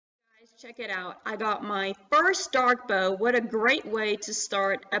Check it out. I got my first dark bow. What a great way to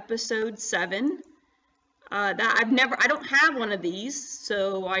start episode 7. I don't have one of these,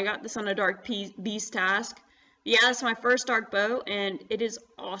 so I got this on a dark beast task. Yeah, that's my first dark bow, and it is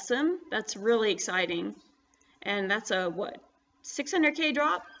awesome. That's really exciting. And that's a, what, 600k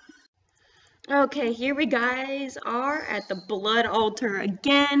drop? Okay, here we guys are at the blood altar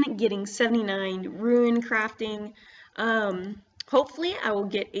again, getting 79 rune crafting. Hopefully I will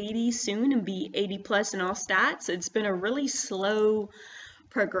get 80 soon and be 80 plus in all stats. It's been a really slow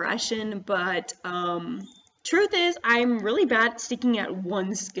progression, but truth is I'm really bad at sticking at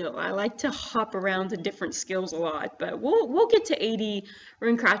one skill. I like to hop around to different skills a lot, but we'll get to 80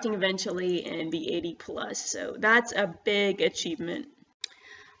 rune crafting eventually and be 80 plus. So that's a big achievement.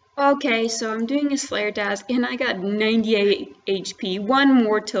 Okay, so I'm doing a Slayer task and I got 98 HP, one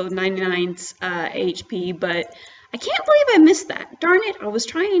more till 99 HP, but I can't believe I missed that. Darn it, I was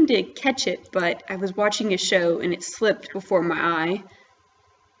trying to catch it, but I was watching a show and it slipped before my eye.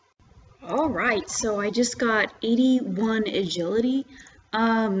 Alright, so I just got 81 agility.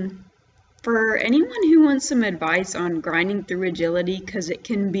 For anyone who wants some advice on grinding through agility, because it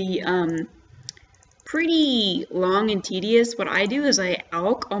can be pretty long and tedious, what I do is I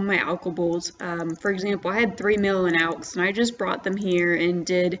alch on my alchables. For example, I had 3 million alchs and I just brought them here and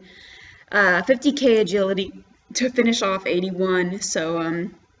did 50k agility to finish off 81, so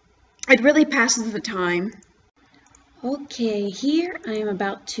it really passes the time. Okay, here I am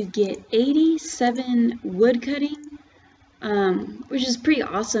about to get 87 wood cutting, which is pretty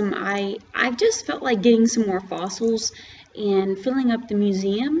awesome. I've just felt like getting some more fossils and filling up the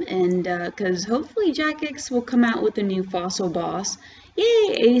museum, and because hopefully Jack X will come out with a new fossil boss.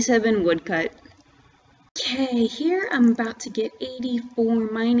 Yay, 87 woodcut. Okay, here I'm about to get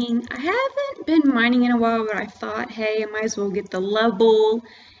 84 mining. I haven't been mining in a while, but I thought, hey, I might as well get the level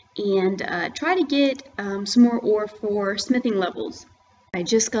and try to get some more ore for smithing levels. I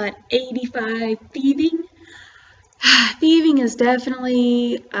just got 85 thieving. Thieving is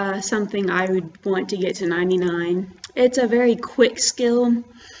definitely something I would want to get to 99. It's a very quick skill.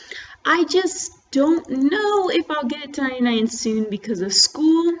 I just don't know if I'll get it to 99 soon because of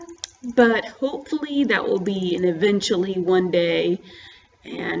school. But hopefully that will be an eventually one day,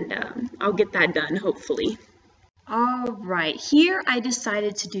 and I'll get that done, hopefully. Alright, here I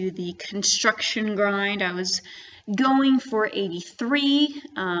decided to do the construction grind. I was going for 83,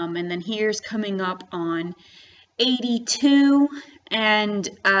 and then here's coming up on 82, and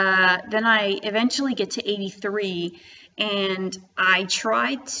then I eventually get to 83, and I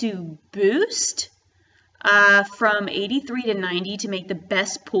tried to boost from 83 to 90 to make the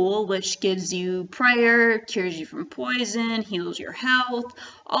best pool, which gives you prayer, cures you from poison, heals your health,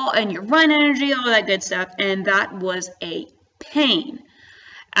 and your run energy, all that good stuff, and that was a pain.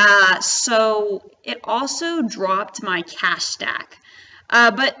 So it also dropped my cash stack.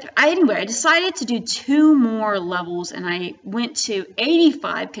 But anyway, I decided to do 2 more levels and I went to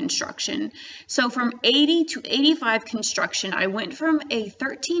 85 construction. So from 80 to 85 construction, I went from a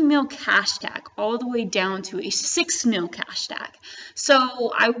 13 mil cash stack all the way down to a 6 mil cash stack.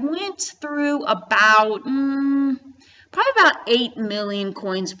 So I went through about, probably about 8 million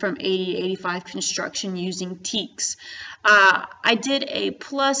coins from 80 to 85 construction using teaks. I did a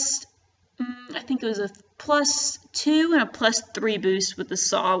plus, I think it was a +2 and a +3 boost with the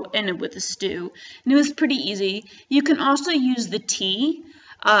saw and with the stew, and it was pretty easy. You can also use the T.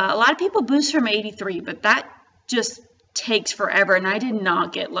 A lot of people boost from 83, but that just takes forever, and I did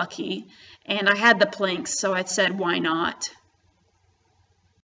not get lucky. And I had the planks, so I said, why not?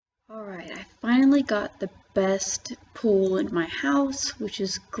 Alright, I finally got the best pool in my house, which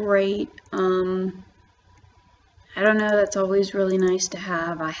is great. I don't know, that's always really nice to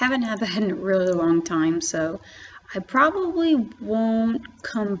have. I haven't had that in a really long time, so I probably won't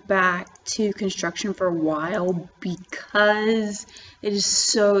come back to construction for a while because it is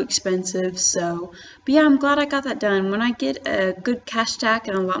so expensive. So, but yeah, I'm glad I got that done. When I get a good cash stack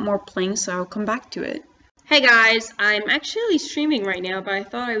and a lot more planks, I'll come back to it. Hey guys, I'm actually streaming right now, but I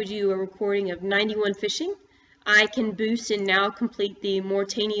thought I would do a recording of 91 fishing. I can boost and now complete the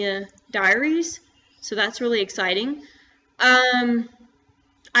Mortania diaries. So that's really exciting. I'm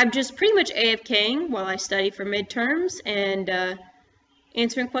just pretty much AFKing while I study for midterms and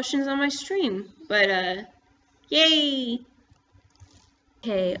answering questions on my stream. But yay!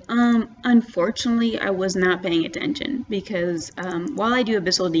 Okay, unfortunately I was not paying attention because while I do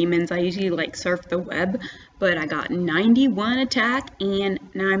Abyssal Demons, I usually like surf the web, but I got 91 attack and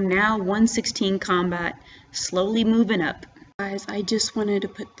I'm now 116 combat, slowly moving up. Guys, I just wanted to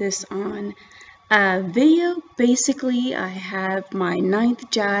put this on video. Basically, I have my 9th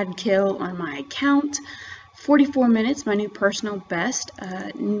Jad kill on my account. 44 minutes, my new personal best.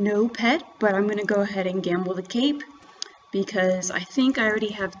 No pet, but I'm going to go ahead and gamble the cape because I think I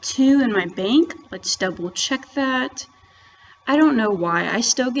already have 2 in my bank. Let's double check that. I don't know why. I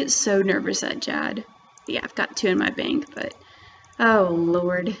still get so nervous at Jad. Yeah, I've got 2 in my bank, but oh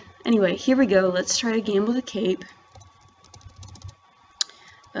Lord. Anyway, here we go. Let's try to gamble the cape.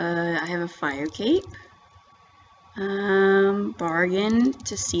 I have a fire cape. Bargain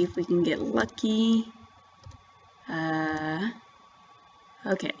to see if we can get lucky.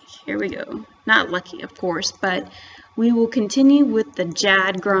 Okay, here we go. Not lucky, of course, but we will continue with the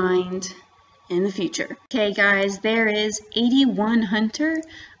Jad grind in the future. Okay guys, there is 81 Hunter.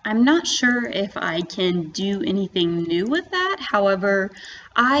 I'm not sure if I can do anything new with that. However,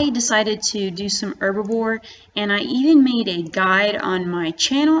 I decided to do some herbivore, and I even made a guide on my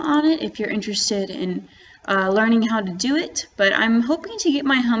channel on it if you're interested in learning how to do it. But I'm hoping to get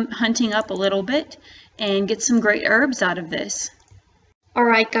my hunting up a little bit and get some great herbs out of this.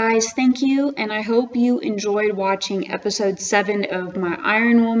 Alright guys, thank you, and I hope you enjoyed watching episode 7 of my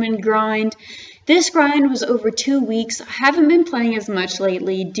Ironwoman grind. This grind was over 2 weeks. I haven't been playing as much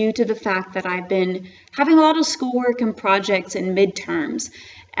lately due to the fact that I've been having a lot of schoolwork and projects and midterms.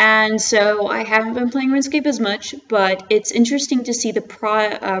 And so I haven't been playing RuneScape as much, but it's interesting to see the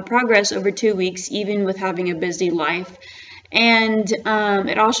progress over 2 weeks, even with having a busy life. And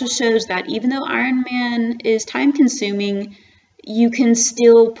it also shows that even though Iron Man is time-consuming, you can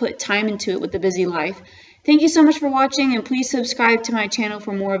still put time into it with a busy life. Thank you so much for watching, and please subscribe to my channel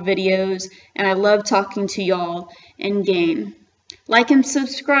for more videos, and I love talking to y'all in game. Like and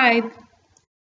subscribe.